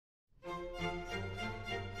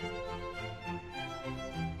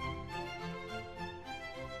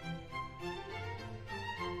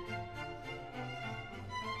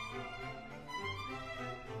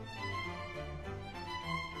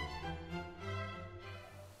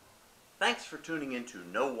Thanks for tuning in to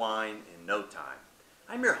Know Wine in No Time.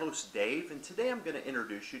 I'm your host Dave, and today I'm going to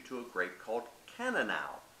introduce you to a grape called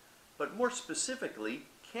Cannonau, but more specifically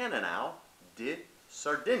Cannonau di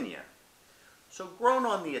Sardegna. So grown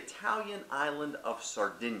on the Italian island of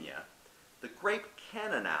Sardinia, the grape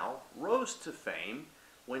Cannonau rose to fame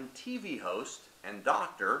when TV host and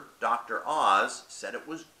doctor, Dr. Oz, said it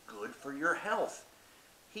was good for your health.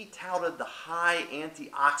 He touted the high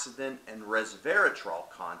antioxidant and resveratrol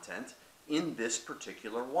content in this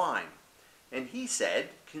particular wine. And he said,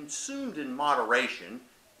 consumed in moderation,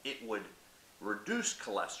 it would reduce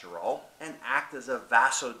cholesterol and act as a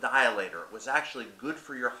vasodilator. It was actually good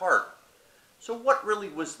for your heart. So what really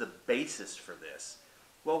was the basis for this?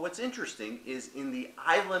 Well, what's interesting is in the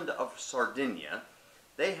island of Sardinia,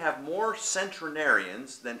 they have more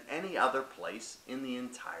centenarians than any other place in the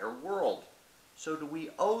entire world. So do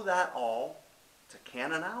we owe that all to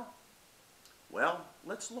Cannonau? Well,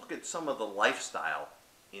 let's look at some of the lifestyle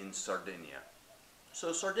in Sardinia.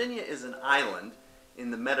 So Sardinia is an island in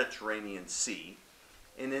the Mediterranean Sea,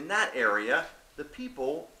 and in that area, the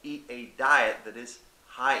people eat a diet that is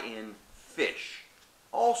high in fish.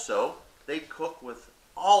 Also, they cook with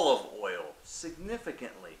olive oil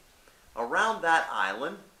significantly. Around that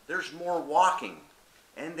island, there's more walking,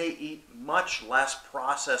 and they eat much less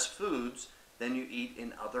processed foods than you eat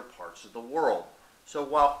in other parts of the world. So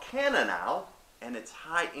while Cannonau and its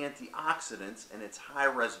high antioxidants and its high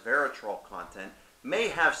resveratrol content may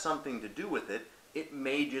have something to do with it, it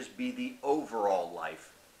may just be the overall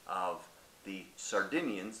life of the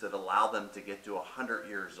Sardinians that allow them to get to 100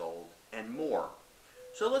 years old and more.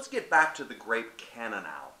 So let's get back to the grape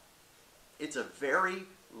Cannonau. It's a very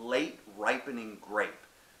late ripening grape.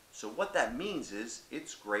 So what that means is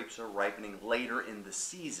its grapes are ripening later in the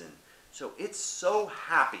season. So it's so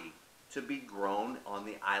happy to be grown on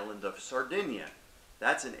the island of Sardinia.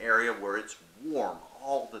 That's an area where it's warm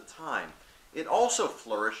all the time. It also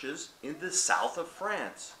flourishes in the south of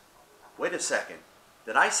France. Wait a second,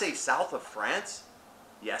 did I say south of France?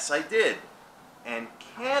 Yes, I did. And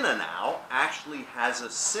Cannonau actually has a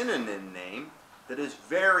synonym name that is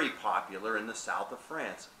very popular in the south of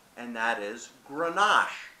France, and that is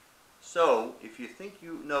Grenache. So if you think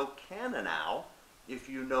you know Cannonau, if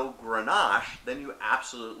you know Grenache, then you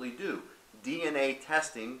absolutely do. DNA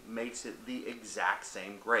testing makes it the exact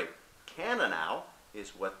same grape. Cannonau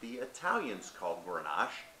is what the Italians call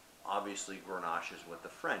Grenache. Obviously, Grenache is what the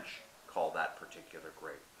French call that particular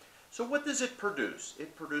grape. So what does it produce?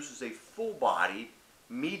 It produces a full-bodied,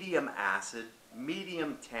 medium acid,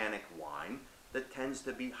 medium tannic wine that tends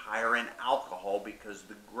to be higher in alcohol because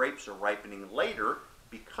the grapes are ripening later.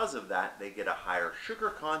 Because of that, they get a higher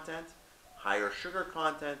sugar content. Higher sugar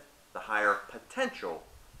content, the higher potential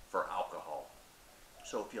for alcohol.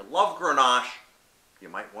 So if you love Grenache, you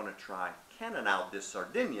might want to try Cannonau di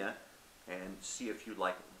Sardegna and see if you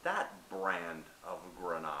like that brand of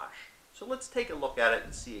Grenache. So let's take a look at it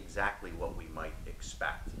and see exactly what we might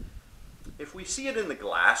expect. If we see it in the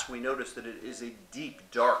glass, we notice that it is a deep,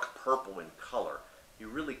 dark purple in color. You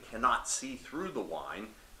really cannot see through the wine.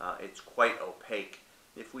 It's quite opaque.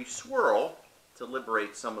 If we swirl to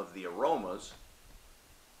liberate some of the aromas,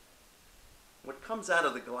 what comes out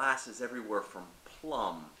of the glass is everywhere from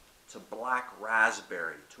plum to black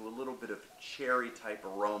raspberry to a little bit of cherry type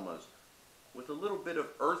aromas with a little bit of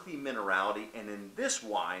earthy minerality, and in this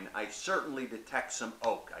wine I certainly detect some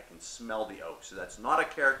oak. I can smell the oak. So that's not a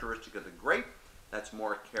characteristic of the grape, that's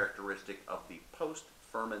more a characteristic of the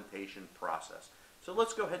post-fermentation process. So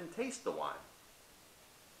let's go ahead and taste the wine.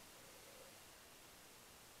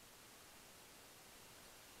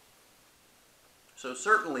 So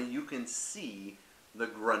certainly you can see the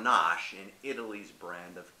Grenache in Italy's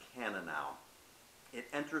brand of Cannonau. It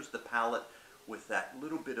enters the palate with that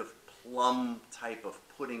little bit of plum type of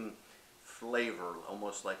pudding flavor,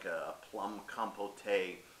 almost like a plum compote,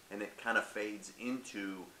 and it kind of fades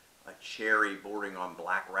into a cherry bordering on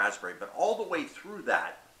black raspberry. But all the way through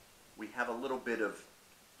that, we have a little bit of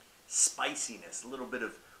spiciness, a little bit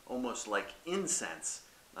of almost like incense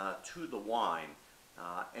to the wine.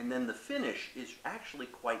 And then the finish is actually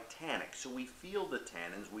quite tannic. So we feel the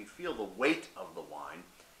tannins, we feel the weight of the wine,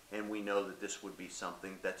 and we know that this would be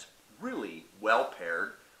something that's really well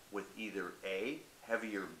paired with either A,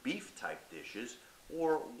 heavier beef type dishes,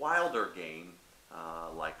 or wilder game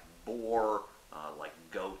like boar, like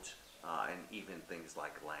goat, and even things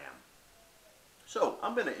like lamb. So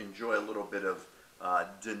I'm going to enjoy a little bit of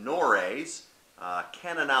Denore's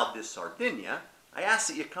Cannonau di Sardegna. I ask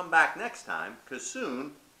that you come back next time, because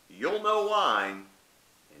soon you'll know wine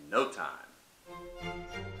in no time.